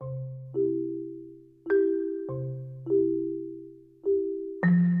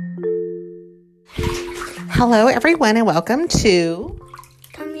Hello, everyone, and welcome to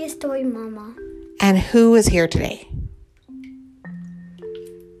Tell Me a Story, Mama. And who is here today?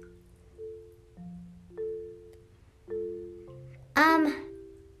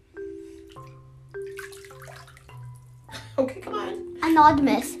 Okay, come on.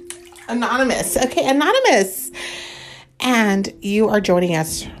 Anonymous. Anonymous. Okay, Anonymous. And you are joining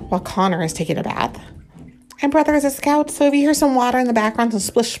us while Connor is taking a bath. And Brother is a scout, so if you hear some water in the background, some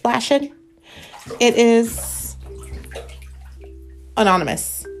splish splashing, it is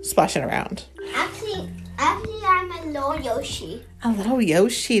Anonymous splashing around. Actually, I'm a little Yoshi. A little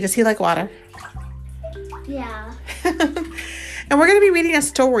Yoshi. Does he like water? Yeah. And we're going to be reading a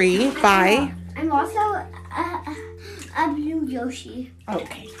story by... I'm also a blue Yoshi.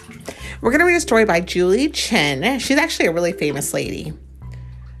 Okay. We're going to read a story by Chen. She's actually a really famous lady.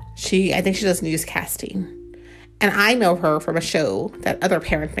 I think she does newscasting. And I know her from a show that other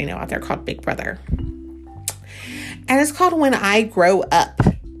parents may know out there called Big Brother. And it's called When I Grow Up.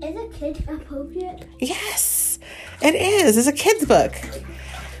 Is it kid appropriate? Yes, it is. It's a kid's book.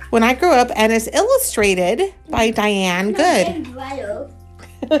 When I Grow Up, and it's illustrated by Diane Goode. Big Brother.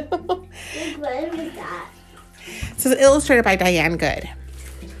 Big Brother was that. So it's illustrated by Diane Goode.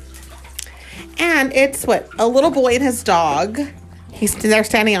 And it's a little boy and his dog. They're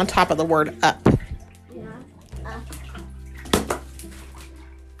standing on top of the word up.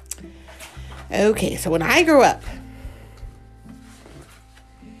 Okay, so when I grew up,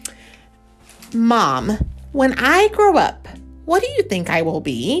 Mom, when I grow up, what do you think I will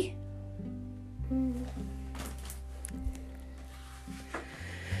be?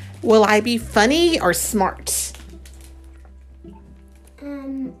 Will I be funny or smart?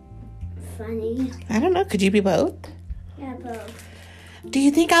 Funny. I don't know. Could you be both? Yeah, both. Do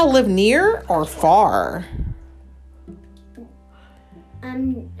you think I'll live near or far?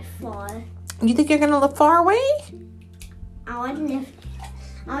 Far. You think you're going to live far away? I want to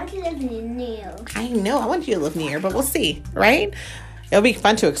live near. I know. I want you to live near, but we'll see, right? It'll be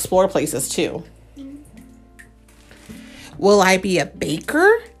fun to explore places, too. Will I be a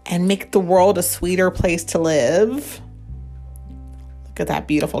baker and make the world a sweeter place to live? Look at that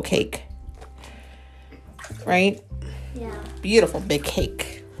beautiful cake. Right? Yeah. Beautiful big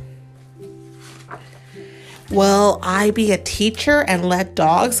cake. Will I be a teacher and let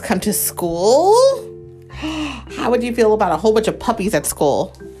dogs come to school? How would you feel about a whole bunch of puppies at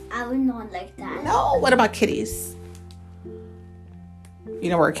school? I would not like that. No. What about kitties? You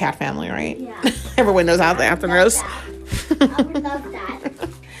know we're a cat family, right? Yeah. Everyone knows how the answer knows. I would love that.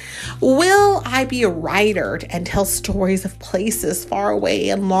 Will I be a writer and tell stories of places far away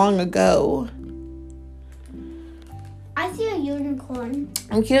and long ago? I see a unicorn.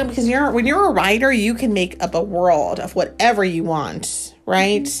 Okay, because when you're a writer, you can make up a world of whatever you want,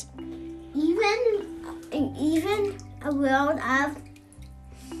 right? Even a world of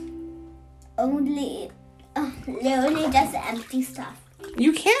only literally just empty stuff.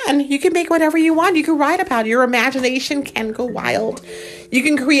 You can make whatever you want. You can write about it. Your imagination can go wild. You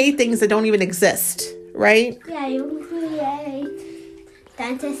can create things that don't even exist, right? Yeah, you can create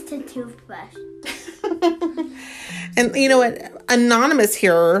dentist and toothbrush. And you know what? Anonymous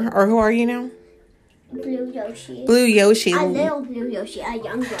here, or who are you now? Blue Yoshi. Blue Yoshi. A little blue Yoshi, a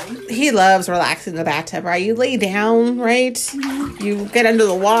young one. He loves relaxing in the bathtub, right? You lay down, right? Mm-hmm. You get under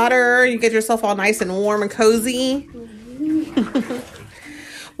the water. You get yourself all nice and warm and cozy. Mm-hmm.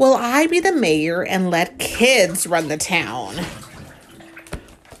 Will I be the mayor and let kids run the town?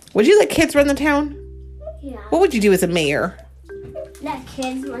 Would you let kids run the town? Yeah. What would you do as a mayor? Let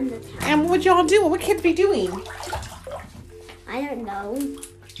kids run the town. And what would y'all do? What would kids be doing? I don't know.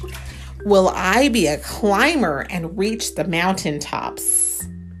 Will I be a climber and reach the mountaintops?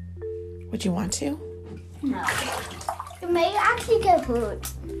 Would you want to? No. You may actually get hurt.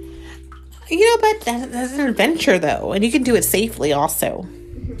 You know, but that's an adventure, though. And you can do it safely, also.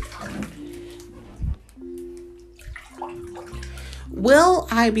 Will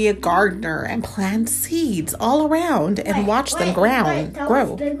I be a gardener and plant seeds all around and watch them grow? That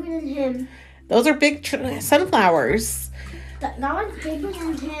was bigger than him. Those are big sunflowers. That one's bigger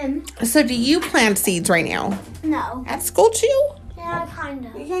than him. So do you plant seeds right now? No. At school too? Yeah, kind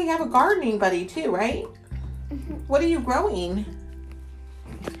of. Yeah, you have a gardening buddy too, right? Mm-hmm. What are you growing?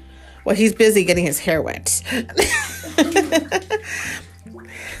 Well, he's busy getting his hair wet.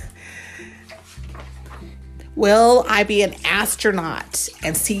 Will I be an astronaut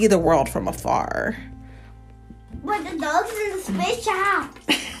and see the world from afar? But the dog's in the space shop.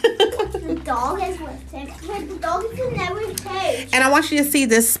 The dog is with him. But the dog is in every cage. And I want you to see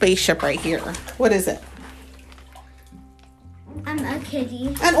this spaceship right here. What is it? A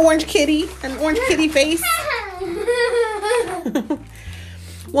kitty. An orange kitty face.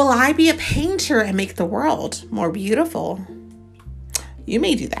 Will I be a painter and make the world more beautiful? You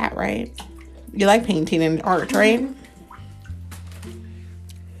may do that, right? You like painting and art, right?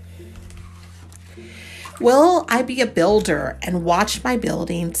 Will I be a builder and watch my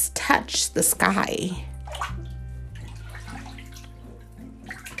buildings touch the sky?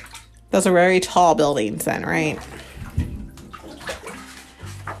 Those are very tall buildings then, right?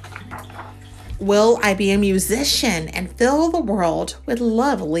 Will I be a musician and fill the world with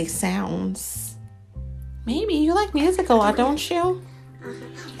lovely sounds? Maybe. You like music a lot, don't you?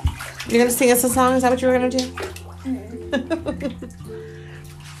 You're going to sing us a song? Is that what you were going to do?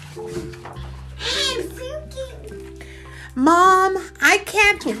 Mom, I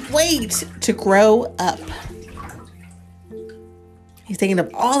can't wait to grow up. He's thinking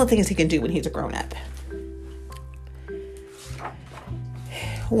of all the things he can do when he's a grown up.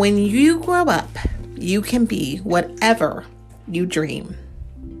 When you grow up, you can be whatever you dream.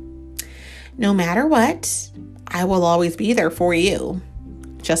 No matter what, I will always be there for you.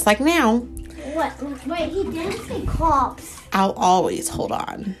 Just like now. What? Wait, he didn't say cops. I'll always hold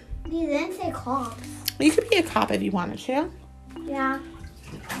on. He didn't say cops. You could be a cop if you wanted to. Yeah.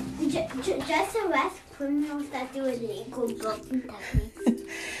 Just arrest criminals that do illegal building techniques.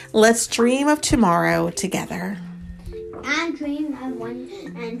 Let's dream of tomorrow together. And dream of illegal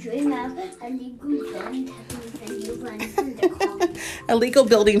building techniques and you run from the cops. Illegal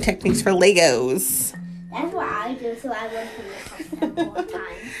building techniques for Legos. That's what I do, so I run from the cops all the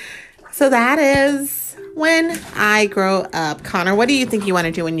time. So that is when I grow up. Connor, what do you think you want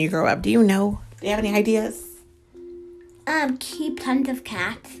to do when you grow up? Do you know? Do you have any ideas? Keep tons of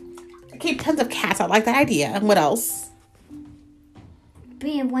cats. Keep tons of cats. I like that idea. And what else?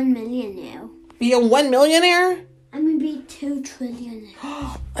 Be a 1 millionaire. Be a 1 millionaire? I'm going to be 2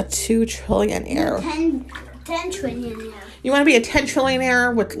 trillionaire. A 2 trillionaire. 10 trillionaire. You want to be a 10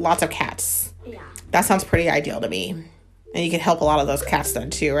 trillionaire with lots of cats? Yeah. That sounds pretty ideal to me. And you can help a lot of those cats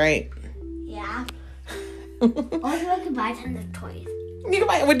then too, right? Yeah. Also, I could buy tons of toys. You can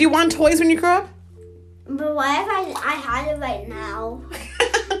buy, would you want toys when you grow up? But what if I had it right now?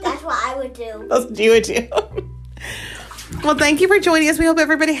 That's what I would do. That's what you would do. Well, thank you for joining us. We hope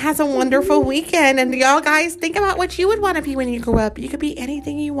everybody has a wonderful weekend. And y'all guys, think about what you would want to be when you grow up. You could be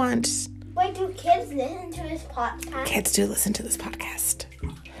anything you want. Wait, do kids listen to this podcast? Kids do listen to this podcast.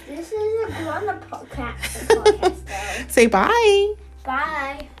 This is a grown-up podcast though. Say bye.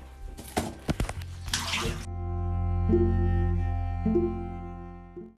 Bye.